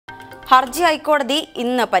ഹർജി ഹൈക്കോടതി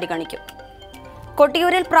ഇന്ന് പരിഗണിക്കും.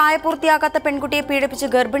 കൊട്ടിയൂരിൽ പ്രായപൂർത്തിയാകാത്ത പെൺകുട്ടിയെ പീഡിപ്പിച്ച്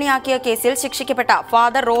ഗർഭിണിയാക്കിയ കേസിൽ ശിക്ഷിക്കപ്പെട്ട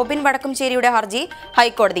ഫാദർ റോബിൻ വടക്കുംചേരിയുടെ ഹർജി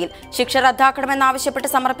ഹൈക്കോടതിയിൽ. ശിക്ഷ റദ്ദാക്കണമെന്നാവശ്യപ്പെട്ട്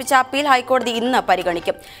സമർപ്പിച്ച അപ്പീൽ ഹൈക്കോടതി ഇന്ന്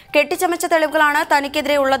പരിഗണിക്കും. കെട്ടിച്ചമച്ച തെളിവുകളാണ്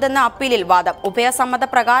തനിക്കെതിരെ ഉള്ളതെന്ന് അപ്പീലിൽ വാദം. ഉഭയസമ്മത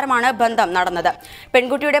പ്രകാരമാണ് ബന്ധം നടന്നത്.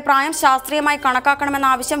 പെൺകുട്ടിയുടെ പ്രായം ശാസ്ത്രീയമായി കണക്കാക്കണമെന്ന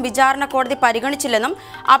ആവശ്യം വിചാരണ കോടതി പരിഗണിച്ചില്ലെന്നും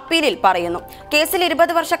അപ്പീലിൽ പറയുന്നു. കേസിൽ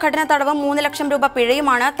 20 വർഷ കഠിന തടവും 3 ലക്ഷം രൂപ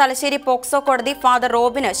പിഴയുമാണ് തലശ്ശേരി പോക്സോ കോടതി ഫാദർ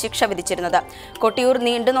റോബിന് ശിക്ഷ വിധിച്ചിരുന്നത്. കൊട്ടിയൂർ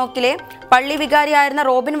നീണ്ടുനോക്കിലെ പള്ളി വികാരിയായിരുന്ന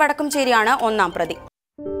റോബിൻ വടക്കുംചേരിയാണ് ഒന്നാം പ്രതി.